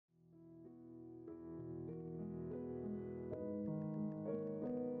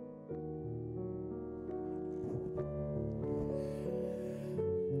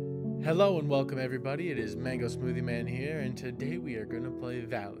Hello and welcome everybody, it is Mango Smoothie Man here, and today we are going to play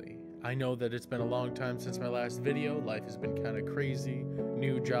Valley. I know that it's been a long time since my last video, life has been kind of crazy,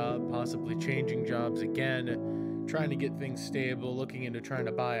 new job, possibly changing jobs again, trying to get things stable, looking into trying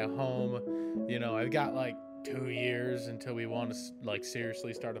to buy a home. You know, I've got like 2 years until we want to like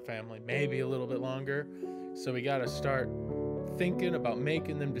seriously start a family, maybe a little bit longer, so we got to start thinking about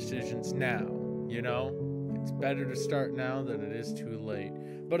making them decisions now, you know? It's better to start now than it is too late.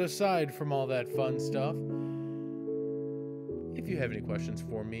 But aside from all that fun stuff, if you have any questions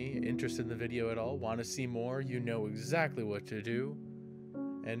for me, interested in the video at all, want to see more, you know exactly what to do.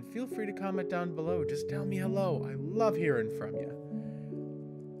 And feel free to comment down below. Just tell me hello. I love hearing from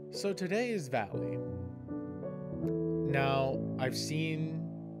you. So today is Valley. Now, I've seen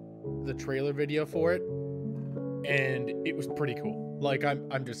the trailer video for it, and it was pretty cool. Like,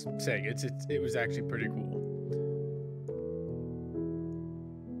 I'm just saying, it was actually pretty cool.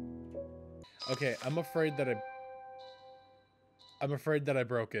 Okay, I'm afraid that I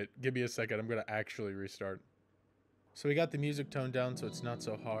broke it. Give me a second. I'm gonna actually restart. So we got the music toned down so it's not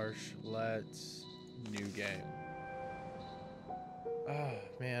so harsh. Let's new game. Ah,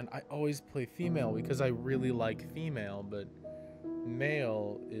 man, I always play female because I really like female, but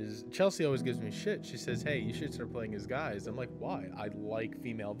male is... Chelsea always gives me shit. She says, hey, you should start playing as guys. I'm like, why? I like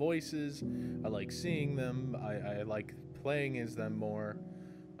female voices. I like seeing them. I like playing as them more.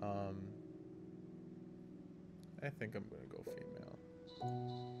 I think I'm gonna go female.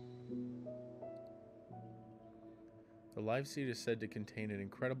 The live seed is said to contain an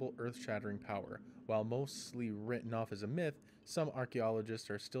incredible earth-shattering power. While mostly written off as a myth, some archaeologists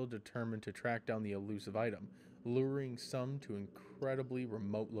are still determined to track down the elusive item, luring some to incredibly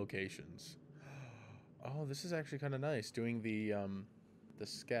remote locations. Oh, this is actually kind of nice, doing the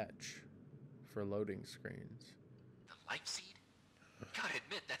sketch for loading screens. The life seed? Gotta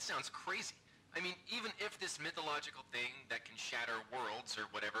admit, that sounds crazy. I mean, even if this mythological thing that can shatter worlds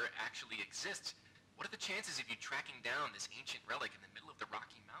or whatever actually exists, what are the chances of you tracking down this ancient relic in the middle of the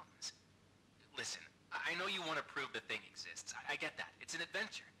Rocky Mountains? Listen, I know you want to prove the thing exists. I get that. It's an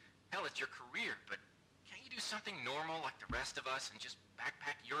adventure. Hell, it's your career, but can't you do something normal like the rest of us and just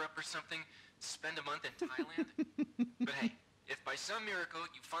backpack Europe or something? Spend a month in Thailand? But hey, if by some miracle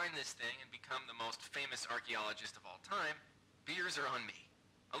you find this thing and become the most famous archaeologist of all time, beers are on me.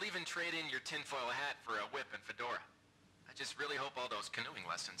 I'll even trade in your tinfoil hat for a whip and fedora. I just really hope all those canoeing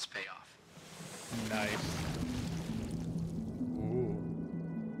lessons pay off. Nice. Ooh.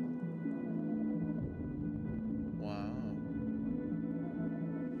 Wow.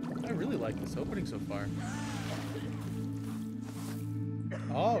 I really like this opening so far.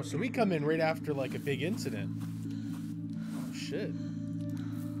 Oh, so we come in right after like a big incident. Oh, shit.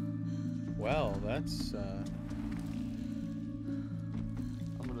 Well, that's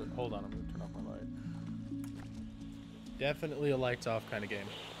hold on, I'm gonna turn off my light. Definitely a lights off kind of game.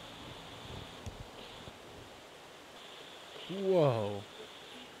 Whoa.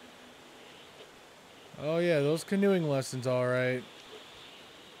 Oh yeah, those canoeing lessons, alright.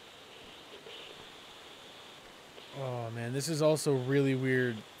 Oh man, this is also really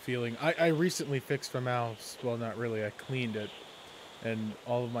weird feeling. I recently fixed my mouse. Well, not really, I cleaned it. And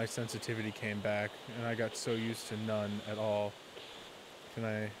all of my sensitivity came back, and I got so used to none at all. Can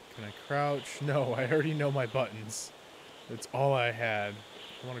I crouch? No, I already know my buttons. That's all I had.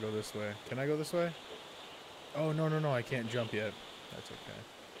 I want to go this way. Can I go this way? Oh, no, I can't jump yet. That's okay.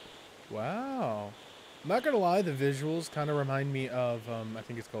 Wow. I'm not gonna lie, the visuals kind of remind me of, I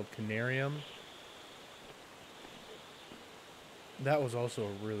think it's called Canarium. That was also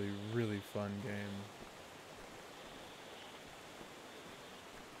a really, really fun game.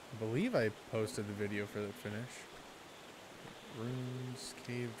 I believe I posted the video for the finish. Runes,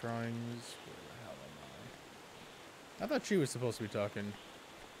 cave drawings, where the hell am I? I thought she was supposed to be talking.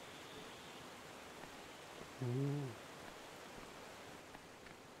 Ooh.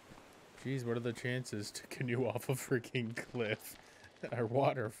 Jeez, what are the chances to canoe off a freaking cliff or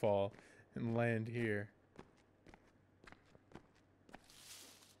waterfall and land here?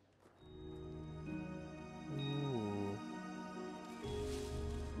 Ooh.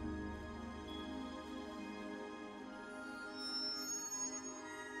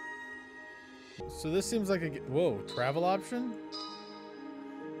 So this seems like a... Whoa, travel option?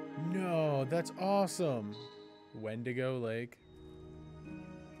 No, that's awesome. Wendigo Lake.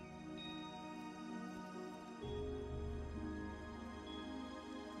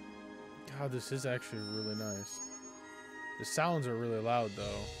 God, this is actually really nice. The sounds are really loud,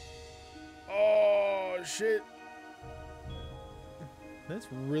 though. Oh, shit. That's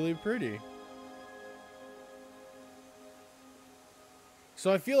really pretty.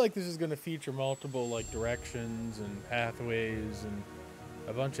 So I feel like this is going to feature multiple like directions and pathways and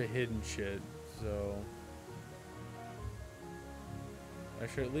a bunch of hidden shit. So I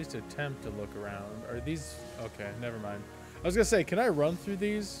should at least attempt to look around. Are these okay? Never mind. I was gonna say, can I run through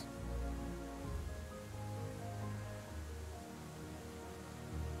these?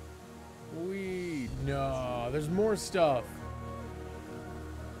 No, there's more stuff.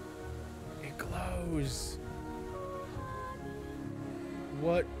 It glows.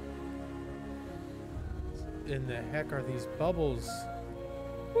 What in the heck are these bubbles?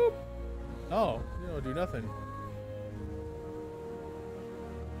 Whoop. Oh, you don't do nothing.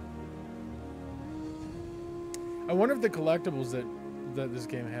 I wonder if the collectibles that this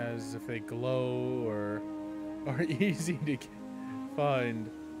game has, if they glow or are easy to find.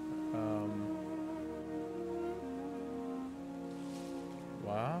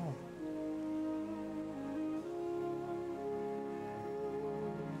 Wow.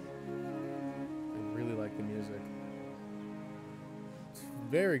 I really like the music. It's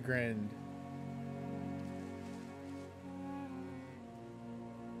very grand.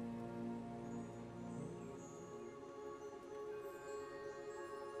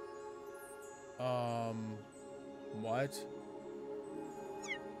 What?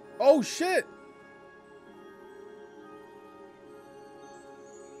 Oh shit!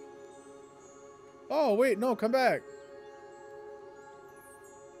 Oh wait, no, come back.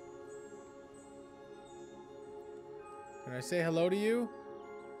 Can I say hello to you?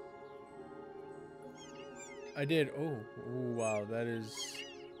 I did. Oh, ooh, wow, that is...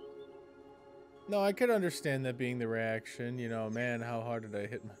 No, I could understand that being the reaction. You know, man, how hard did I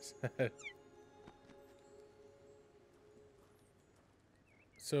hit my head?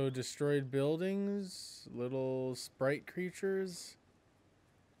 So, destroyed buildings, little sprite creatures.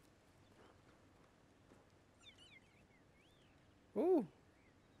 Ooh.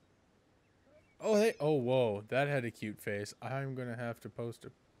 Oh, hey. Oh, whoa. That had a cute face. I'm going to have to post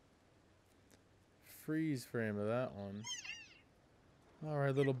a freeze frame of that one. All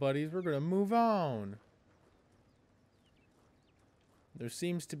right, little buddies. We're going to move on. There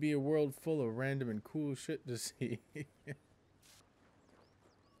seems to be a world full of random and cool shit to see.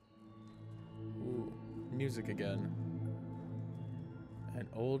 Ooh, music again. An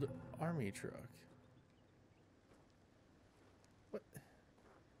old army truck. What?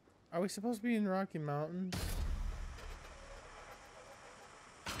 Are we supposed to be in Rocky Mountains?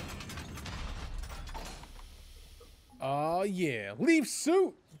 Oh yeah, leaf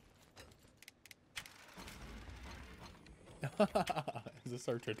suit! Is this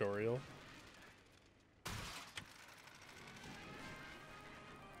our tutorial?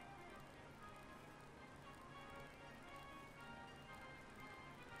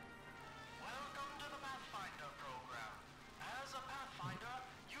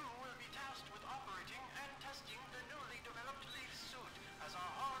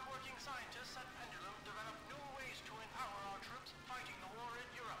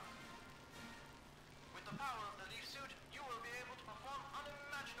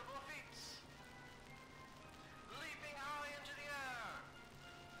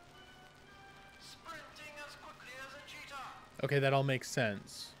 Okay, that all makes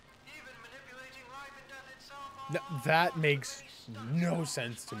sense. That makes no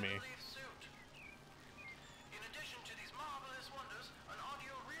sense to me. In addition to these marvelous wonders, an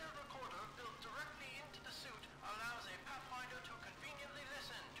audio rear recorder built directly into the suit allows a Pathfinder to conveniently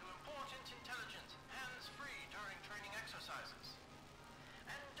listen to important intelligence, hands-free during training exercises.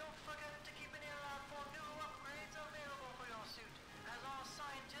 And don't forget to keep an ear out for new upgrades available for your suit, as our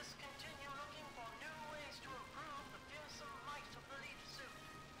scientists continue looking for new ways to improve the fearsome might of the leaf suit.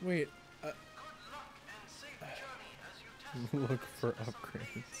 Wait, good luck and safe journey as you test look for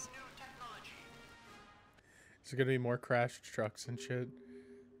upgrades. There's gonna be more crashed trucks and shit.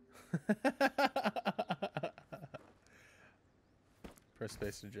 Press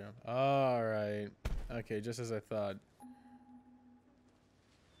space to jump. Alright. Okay, just as I thought.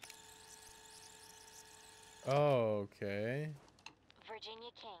 Okay.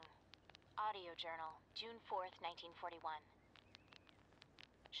 Virginia King. Audio Journal, June 4th, 1941.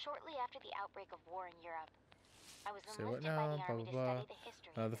 Shortly after the outbreak of war in Europe, I was enlisted by the Army to study the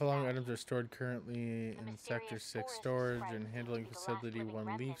history of the following items are stored currently in Sector 6 storage and handling facility: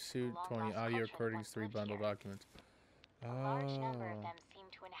 1 leaf suit, 20 audio recordings, 3 bundle documents. A large number of them seem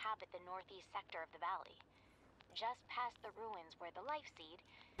to inhabit the northeast sector of the valley, just past the ruins where the life seed,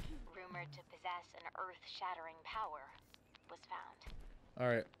 rumored to possess an earth-shattering power, was found.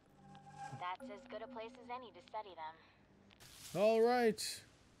 Alright. That's as good a place as any to study them. Alright.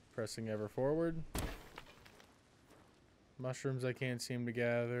 Pressing ever forward. Mushrooms I can't seem to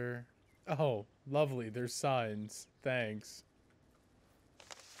gather. Oh, lovely. There's signs. Thanks.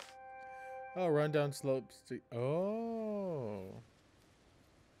 Oh, run down slopes. Oh.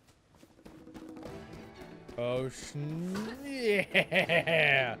 Oh,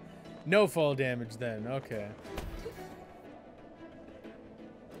 yeah. No fall damage then. Okay.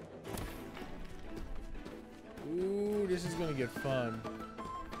 Ooh, this is gonna get fun.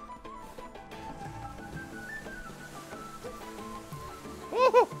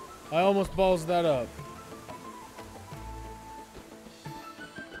 Woo! I almost balls that up.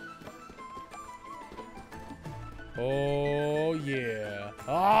 Oh yeah.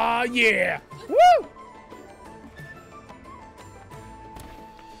 Ah yeah. Woo!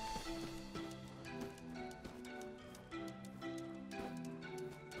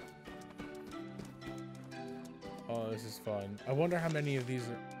 Oh, this is fun. I wonder how many of these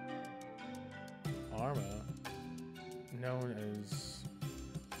are Arma, known as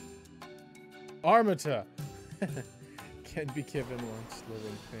Armata, can be given once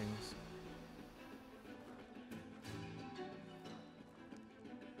living things.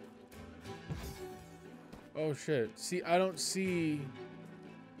 Oh shit. See, I don't see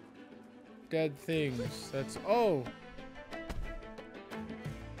dead things. That's... Oh!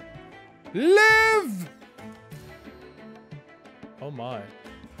 Live! Oh my.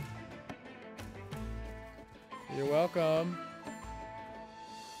 You're welcome.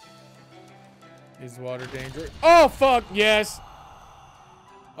 Is water dangerous? Oh fuck, yes!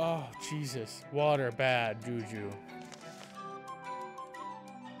 Oh, Jesus. Water, bad, juju.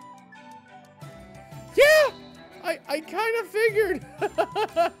 Yeah! I kind of figured!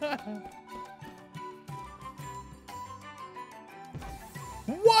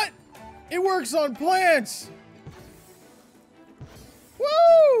 What? It works on plants!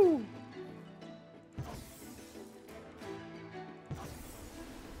 Woo!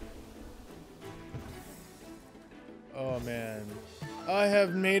 Oh man. I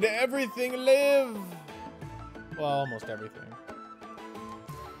have made everything live! Well, almost everything.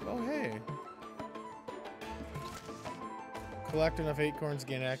 Oh hey. Collect enough acorns,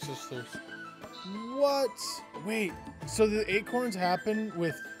 gain access to... What? Wait, so the acorns happen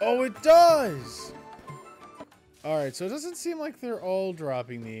with... Oh, it does! Alright, so it doesn't seem like they're all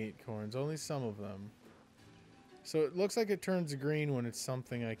dropping the acorns, only some of them. So it looks like it turns green when it's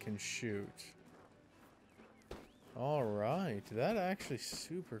something I can shoot. Alright, that actually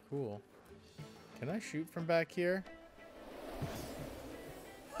super cool. Can I shoot from back here?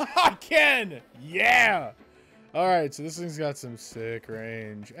 I can! Yeah! Alright, so this thing's got some sick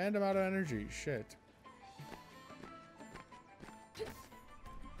range. And I'm out of energy. Shit.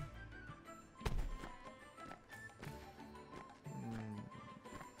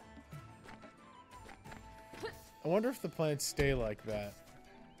 I wonder if the plants stay like that.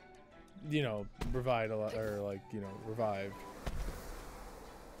 You know, revitalized, or like, you know, revived.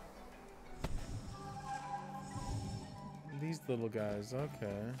 These little guys,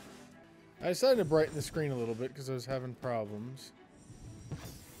 okay. I decided to brighten the screen a little bit because I was having problems.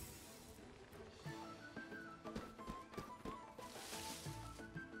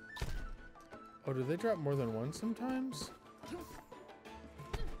 Oh, do they drop more than one sometimes?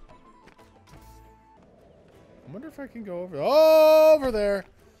 I wonder if I can go over... Oh, over there!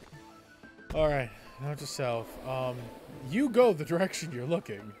 Alright, note to self. You go the direction you're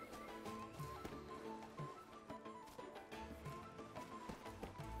looking.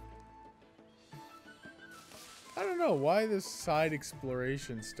 I don't know why this side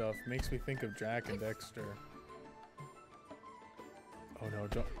exploration stuff makes me think of Jack and Dexter. Oh no,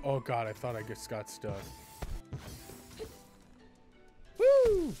 don't... Oh god, I thought I just got stuck.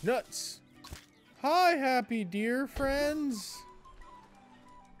 Woo! Nuts! Hi, happy deer friends!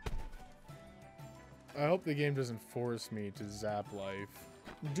 I hope the game doesn't force me to zap life.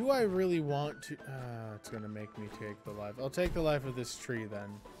 Do I really want to... it's gonna make me take the life. I'll take the life of this tree then.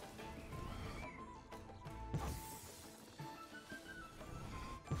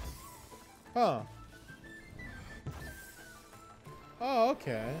 Huh. Oh,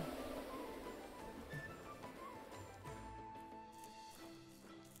 okay.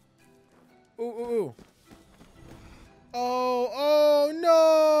 Ooh, ooh, ooh. Oh, oh,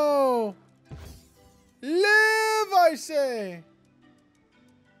 no! Live, I say!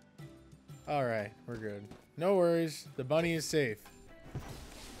 Alright, we're good. No worries. The bunny is safe.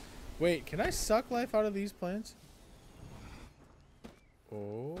 Wait, can I suck life out of these plants?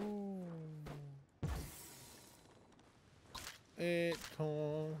 Oh.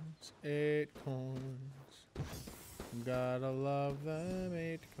 Acorns, acorns. Gotta love them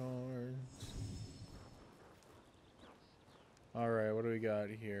acorns. Alright, what do we got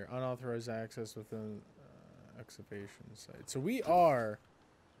here? Unauthorized access within excavation site. So we are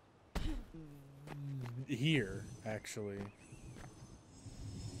here, actually.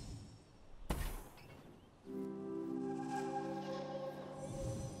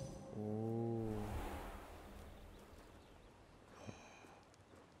 Ooh.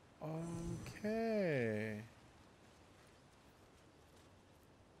 Okay.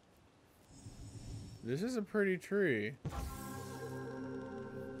 This is a pretty tree.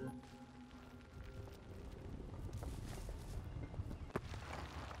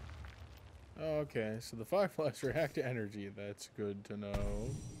 Okay, so the fireflies react to energy. That's good to know.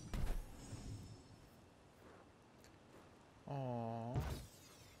 Aww.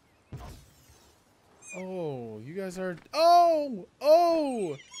 Oh, you guys are... Oh!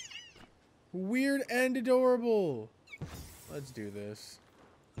 Oh! Weird and adorable. Let's do this.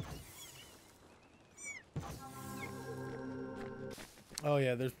 Oh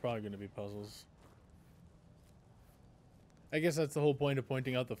yeah, there's probably going to be puzzles. I guess that's the whole point of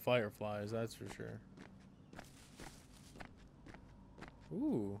pointing out the fireflies, that's for sure.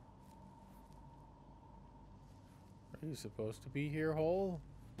 Ooh. Are you supposed to be here, Hole?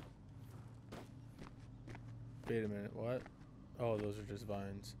 Wait a minute, what? Oh, those are just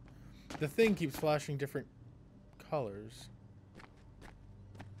vines. The thing keeps flashing different colors.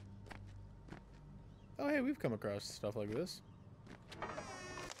 Oh, hey, we've come across stuff like this.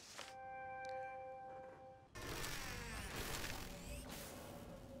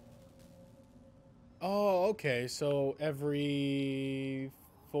 Oh, okay. So every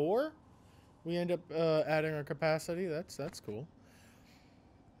 4, we end up adding our capacity. That's cool.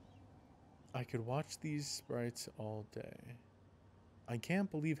 I could watch these sprites all day. I can't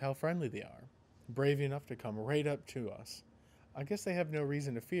believe how friendly they are. Brave enough to come right up to us. I guess they have no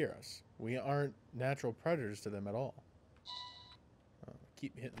reason to fear us. We aren't natural predators to them at all.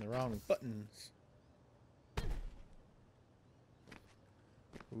 Keep hitting the wrong buttons.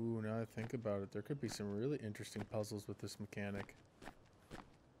 Ooh, now I think about it, there could be some really interesting puzzles with this mechanic.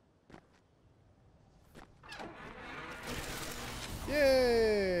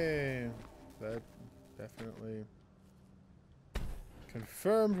 Yay! That definitely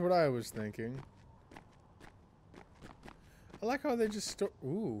confirmed what I was thinking. I like how they just store...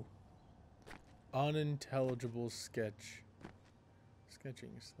 Ooh. Unintelligible sketch. Sketching.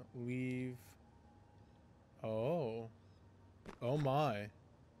 So leave... Oh. Oh my.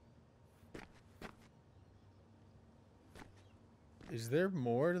 Is there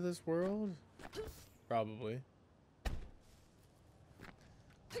more to this world? Probably.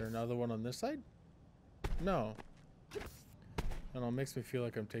 Is there another one on this side? No. I don't know, it makes me feel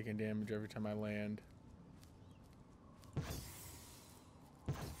like I'm taking damage every time I land.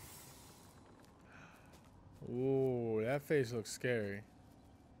 Ooh, that face looks scary.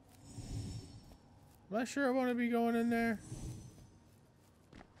 Am I sure I want to be going in there?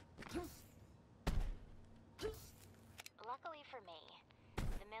 Luckily for me,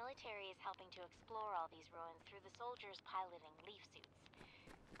 the military is helping to explore all these ruins through the soldiers piloting leaf suits.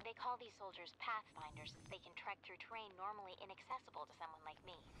 They call these soldiers pathfinders since they can trek through terrain normally inaccessible to someone like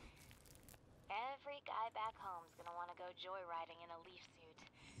me. Every guy back home's gonna want to go joyriding in a leaf suit.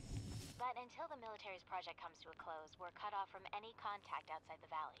 But until the military's project comes to a close, we're cut off from any contact outside the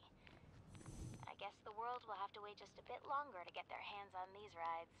valley. I guess the world will have to wait just a bit longer to get their hands on these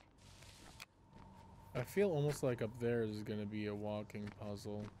rides. I feel almost like up there is going to be a walking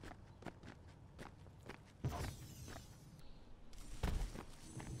puzzle.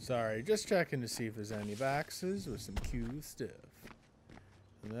 Sorry, just checking to see if there's any boxes with some cute stuff.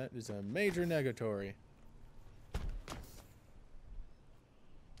 And that is a major negatory.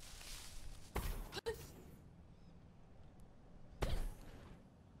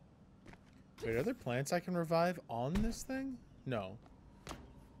 Wait, are there plants I can revive on this thing? No.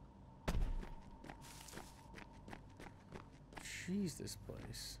 Jeez, this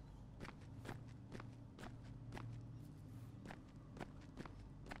place.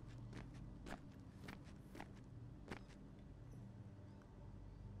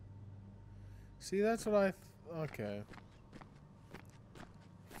 See, that's what I... Okay.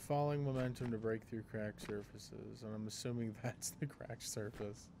 Falling momentum to break through cracked surfaces. And I'm assuming that's the cracked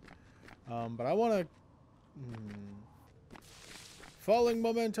surface. But I want to... Falling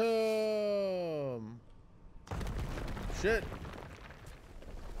momentum! Shit!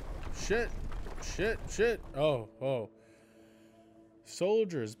 Shit! Shit! Shit! Oh, oh.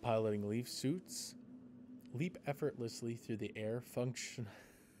 Soldiers piloting leaf suits leap effortlessly through the air functionally.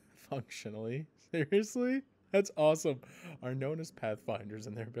 Seriously? That's awesome. Are known as pathfinders,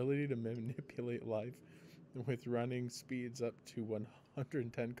 and their ability to manipulate life with running speeds up to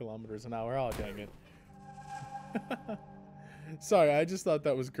 110 kilometers an hour. Oh, dang it. Sorry, I just thought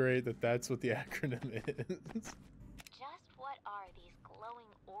that was great that that's what the acronym is. Just what are these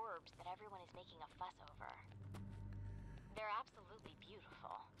glowing orbs that everyone is making a fuss over? They're absolutely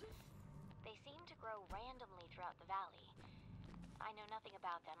beautiful. They seem to grow randomly throughout the valley. I know nothing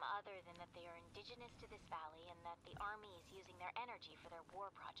about them other than that they are indigenous to this valley and that the army is using their energy for their war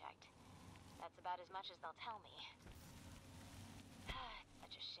project. That's about as much as they'll tell me. It's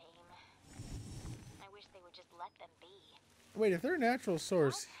such a shame. I wish they would just let them be. Wait, if they're a natural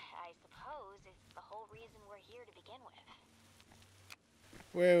source... But I suppose it's the whole reason we're here to begin with.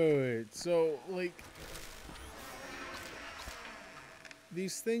 Wait. So, like...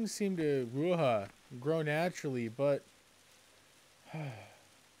 These things seem to grow naturally, but...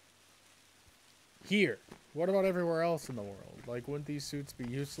 Here. What about everywhere else in the world? Like, wouldn't these suits be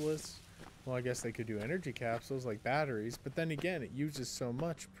useless? Well, I guess they could do energy capsules like batteries, but then again, it uses so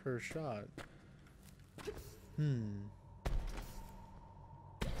much per shot. Ooh.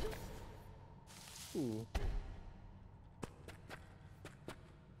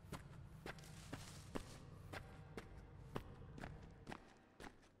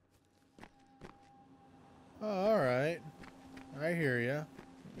 Oh, alright. I hear ya.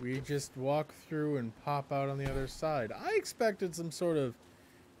 We just walk through and pop out on the other side. I expected some sort of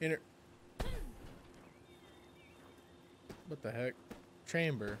what the heck?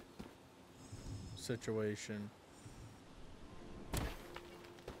 Chamber situation.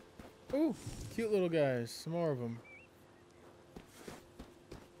 Ooh, cute little guys. Some more of them.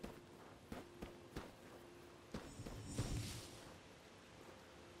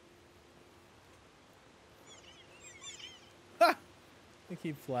 Ha! They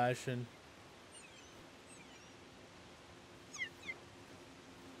keep flashing.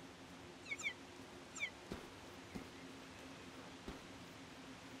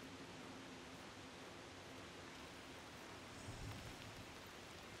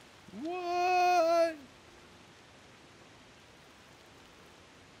 What?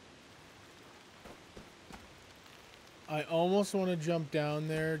 I almost want to jump down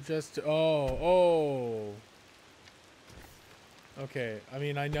there just to, oh. Okay, I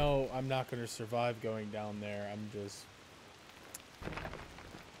mean, I know I'm not going to survive going down there. I'm just...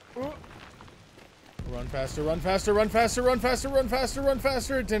 Run faster, run faster, run faster, run faster, run faster, run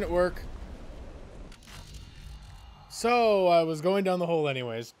faster. It didn't work. So, I was going down the hole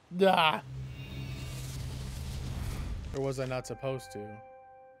anyways. Ah. Or was I not supposed to?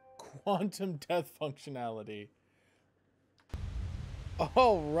 Quantum death functionality.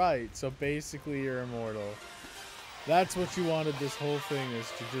 All right, so basically you're immortal. That's what you wanted this whole thing,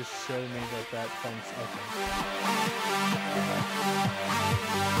 is to just show me that functions.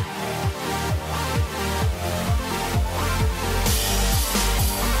 Okay.